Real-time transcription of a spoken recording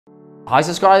Hi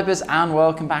subscribers and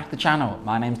welcome back to the channel.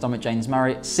 My name's Dominic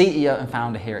Murray, CEO and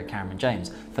founder here at Cameron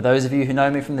James. For those of you who know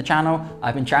me from the channel,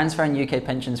 I've been transferring UK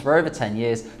pensions for over 10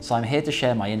 years, so I'm here to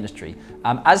share my industry.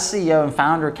 As CEO and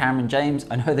founder of Cameron James,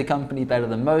 I know the company better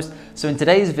than most, so in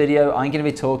today's video, I'm going to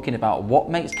be talking about what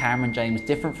makes Cameron James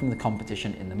different from the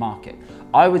competition in the market.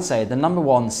 I would say the number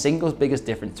one single biggest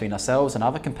difference between ourselves and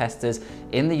other competitors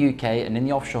in the UK and in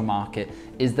the offshore market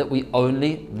is that we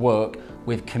only work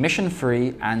with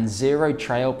commission-free and zero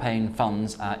trail-paying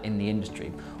funds in the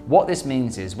industry. What this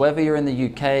means is whether you're in the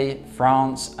UK,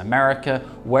 France, America,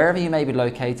 wherever you may be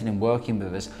located and working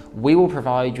with us, we will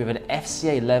provide you with an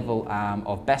FCA level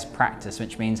of best practice,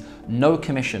 which means no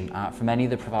commission from any of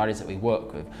the providers that we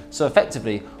work with. So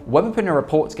effectively, when we're putting a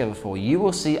report together for you, you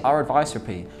will see our advice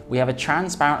fee. We have a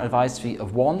transparent advice fee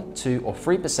of 1%, 2% or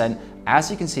 3%,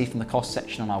 as you can see from the cost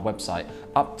section on our website,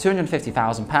 up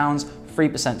 £250,000,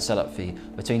 3% setup fee,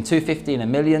 between 250 and a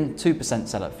million, 2%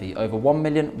 setup fee, over 1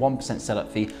 million, 1%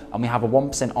 setup fee, and we have a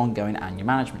 1% ongoing annual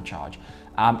management charge.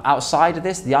 Outside of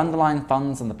this, the underlying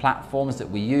funds and the platforms that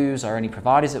we use or any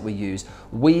providers that we use,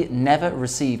 we never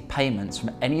receive payments from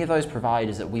any of those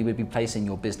providers that we would be placing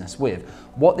your business with.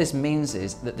 What this means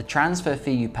is that the transfer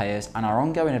fee you pay us and our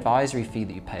ongoing advisory fee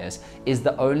that you pay us is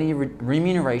the only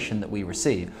remuneration that we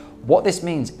receive. What this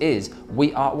means is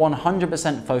we are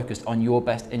 100% focused on your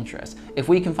best interest. If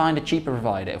we can find a cheaper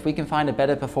provider, if we can find a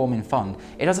better performing fund,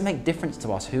 it doesn't make difference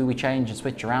to us who we change and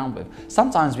switch around with.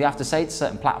 Sometimes we have to say to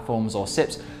certain platforms or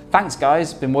SIPs, thanks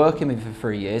guys, been working with you for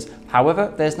 3 years.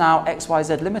 However, there's now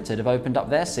XYZ Limited have opened up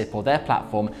their SIP or their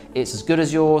platform. It's as good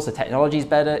as yours, the technology's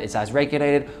better, it's as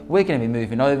regulated. We're going to be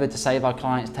moving over to save our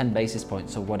clients 10 basis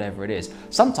points or whatever it is.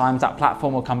 Sometimes that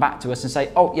platform will come back to us and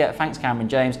say, oh yeah, thanks Cameron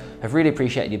James, I've really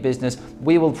appreciated your business.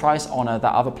 We will price honor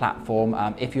that other platform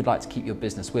if you'd like to keep your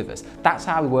business with us. That's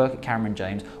how we work at Cameron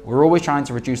James. We're always trying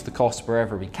to reduce the costs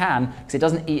wherever we can because it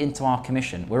doesn't eat into our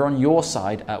commission. We're on your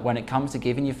side when it comes to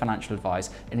giving you financial advice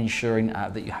and ensuring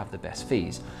that you have the best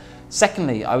fees.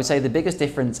 Secondly, I would say the biggest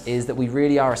difference is that we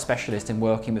really are a specialist in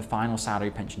working with final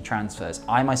salary pension transfers.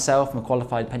 I myself am a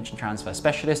qualified pension transfer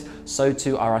specialist, so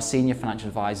too are our senior financial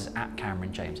advisors at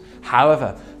Cameron James.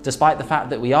 However, despite the fact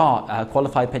that we are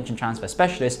qualified pension transfer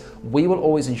specialists, we will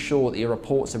always ensure that your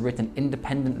reports are written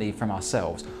independently from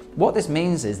ourselves. What this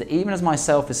means is that even as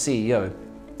myself as CEO,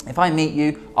 if I meet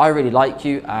you, I really like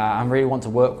you, I really want to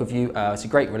work with you, it's a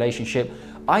great relationship,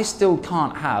 I still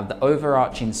can't have the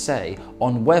overarching say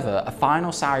on whether a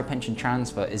final salary pension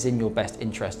transfer is in your best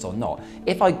interest or not.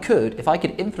 If I could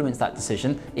influence that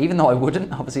decision, even though I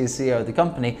wouldn't, obviously as CEO of the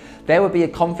company, there would be a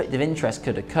conflict of interest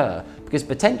could occur because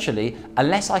potentially,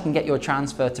 unless I can get your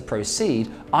transfer to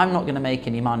proceed, I'm not going to make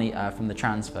any money from the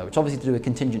transfer, which obviously to do with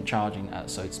contingent charging,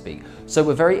 so to speak. So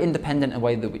we're very independent in the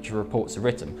way that which your reports are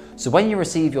written. So when you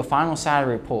receive your final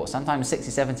salary report, sometimes 60,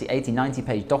 70, 80, 90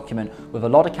 page document with a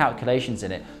lot of calculations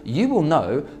in it, you will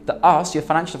know that us, your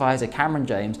financial advisor, Cameron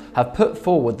James, have put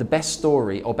forward the best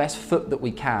story or best foot that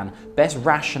we can, best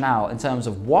rationale in terms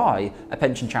of why a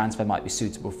pension transfer might be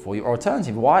suitable for you, or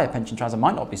alternatively, why a pension transfer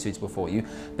might not be suitable for you,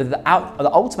 but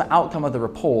the ultimate outcome of the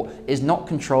report is not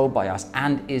controlled by us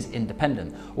and is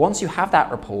independent. Once you have that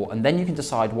report, and then you can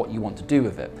decide what you want to do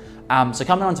with it. So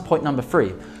coming on to point number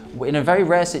 3, in a very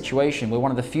rare situation, we're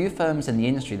one of the few firms in the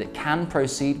industry that can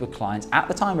proceed with clients at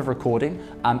the time of recording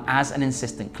as an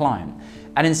insistent client.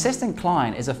 An insistent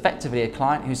client is effectively a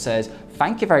client who says,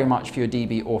 thank you very much for your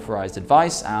DB authorized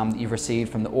advice that you've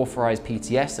received from the authorized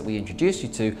PTS that we introduced you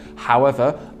to.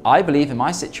 However, I believe in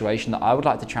my situation that I would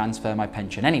like to transfer my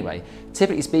pension anyway.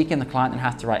 Typically speaking, the client then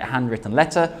has to write a handwritten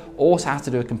letter, also has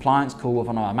to do a compliance call with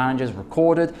one of our managers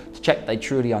recorded to check that they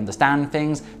truly understand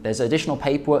things. There's additional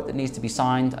paperwork that needs to be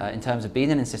signed in terms of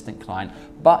being an insistent client,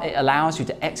 but it allows you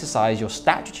to exercise your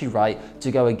statutory right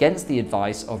to go against the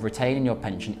advice of retaining your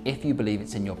pension if you believe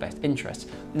it's in your best interest.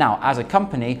 Now, as a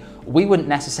company, we wouldn't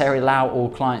necessarily allow all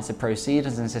clients to proceed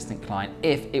as an insistent client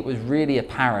if it was really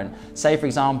apparent. Say, for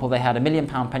example, they had £1 million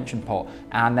pension pot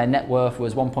and their net worth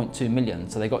was 1.2 million,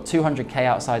 so they got 200k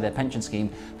outside their pension scheme.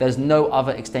 There's no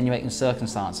other extenuating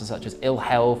circumstances such as ill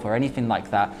health or anything like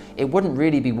that. It wouldn't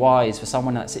really be wise for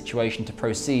someone in that situation to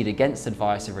proceed against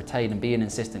advice of retain and be an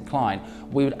insistent client.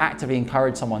 We would actively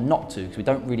encourage someone not to because we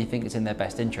don't really think it's in their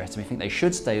best interest and we think they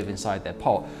should stay within inside their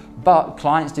pot. But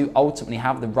clients do ultimately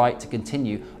have the right to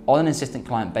continue on an insistent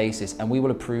client basis, and we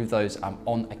will approve those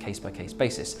on a case-by-case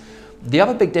basis. The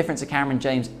other big difference at Cameron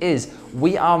James is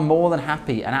we are more than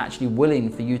happy and actually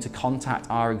willing for you to contact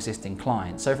our existing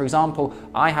clients. So for example,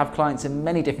 I have clients in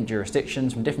many different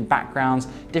jurisdictions from different backgrounds,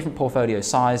 different portfolio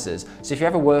sizes. So if you're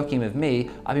ever working with me,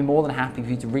 I'd be more than happy for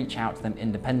you to reach out to them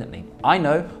independently. I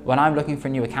know when I'm looking for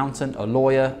a new accountant, a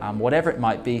lawyer, whatever it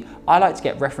might be, I like to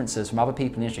get references from other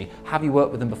people in the industry. Have you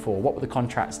worked with them before? What were the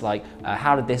contracts like?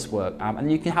 How did this work?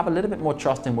 And you can have a little bit more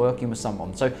trust in working with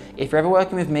someone. So if you're ever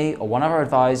working with me or one of our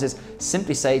advisors,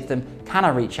 simply say to them, can I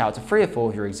reach out to 3 or 4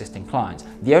 of your existing clients?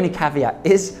 The only caveat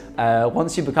is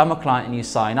once you become a client and you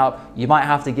sign up, you might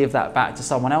have to give that back to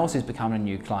someone else who's becoming a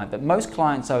new client. But most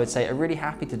clients, I would say, are really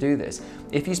happy to do this.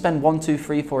 If you spend 1, 2,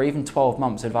 3, 4, even 12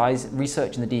 months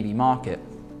researching the DB market,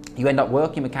 you end up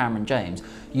working with Cameron James,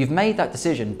 you've made that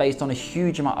decision based on a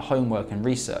huge amount of homework and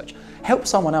research. Help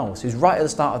someone else who's right at the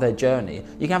start of their journey.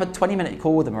 You can have a 20-minute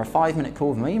call with them or a 5-minute call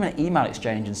with them or even an email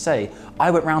exchange and say,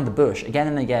 I went round the bush again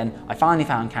and again, I finally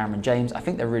found Cameron James, I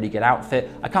think they're a really good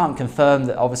outfit. I can't confirm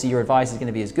that obviously your advice is going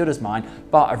to be as good as mine,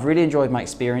 but I've really enjoyed my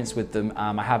experience with them.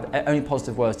 I have only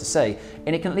positive words to say,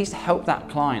 and it can at least help that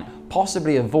client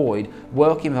possibly avoid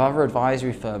working with other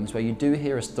advisory firms where you do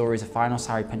hear stories of final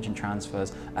salary pension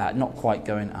transfers not quite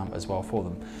going as well for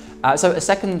them. So a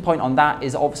second point on that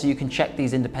is obviously you can check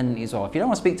these independently as well. If you don't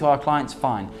want to speak to our clients,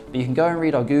 fine, but you can go and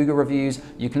read our Google reviews,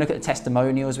 you can look at the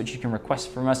testimonials which you can request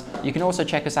from us, you can also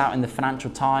check us out in the Financial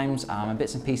Times and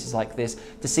bits and pieces like this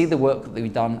to see the work that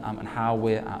we've done and how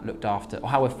we're looked after or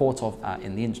how we're thought of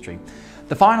in the industry.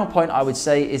 The final point I would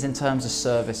say is in terms of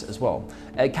service as well.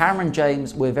 At Cameron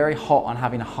James, we're very hot on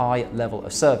having a high level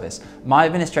of service. My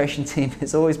administration team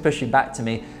is always pushing back to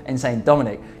me and saying,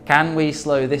 Dominic, can we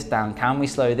slow this down? Can we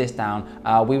slow this down?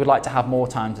 We would like to have more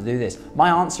time to do this. My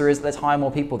answer is let's hire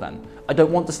more people then. I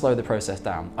don't want to slow the process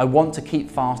down. I want to keep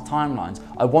fast timelines.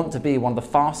 I want to be one of the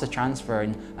fastest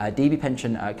transferring DB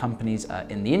pension companies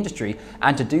in the industry.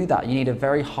 And to do that, you need a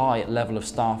very high level of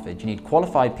staffage. You need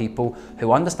qualified people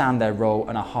who understand their role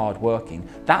and are hardworking.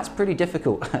 That's pretty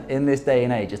difficult in this day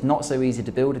and age. It's not so easy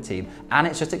to build a team and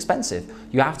it's just expensive.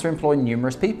 You have to employ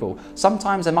numerous people.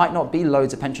 Sometimes there might not be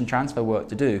loads of pension transfer work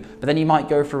to do, but then you might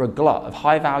go through a glut of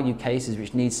high value cases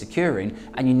which need securing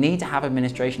and you need to have an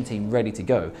administration team ready to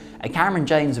go. At Cameron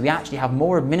James, we actually have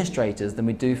more administrators than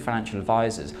we do financial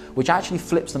advisors, which actually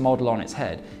flips the model on its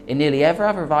head. In nearly every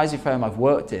other advisory firm I've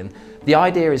worked in, the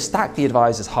idea is stack the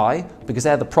advisors high because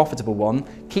they're the profitable one,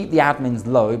 keep the admins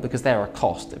low because they're a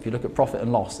cost, if you look at profit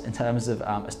and loss in terms of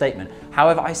a statement.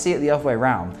 However, I see it the other way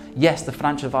around. Yes, the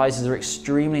financial advisors are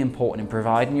extremely important in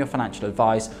providing your financial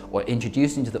advice or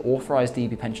introducing you to the authorised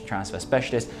DB pension transfer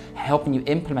specialist, helping you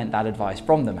implement that advice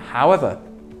from them. However,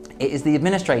 it is the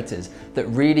administrators that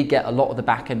really get a lot of the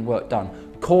back-end work done.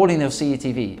 Calling their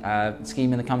CUTV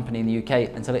scheme in the company in the UK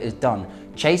until it is done,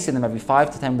 chasing them every 5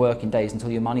 to 10 working days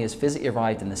until your money has physically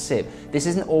arrived in the SIP. This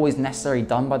isn't always necessarily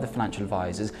done by the financial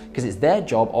advisors because it's their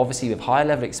job, obviously with higher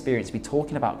level experience, to be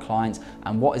talking about clients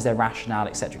and what is their rationale,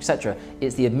 etc, etc.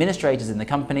 It's the administrators in the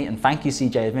company, and thank you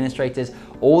CJ administrators,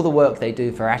 all the work they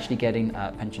do for actually getting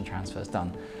pension transfers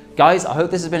done. Guys, I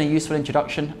hope this has been a useful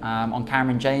introduction on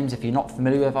Cameron James. If you're not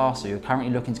familiar with us or you're currently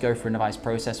looking to go through an advice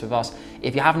process with us,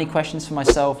 if you have any questions for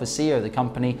myself as CEO of the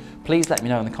company, please let me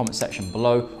know in the comment section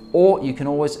below, or you can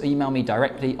always email me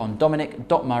directly on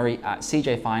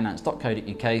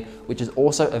dominic.murray@cjfinance.co.uk, which is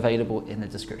also available in the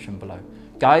description below.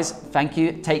 Guys, thank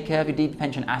you, take care of your DB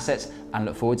pension assets, and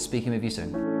look forward to speaking with you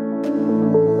soon.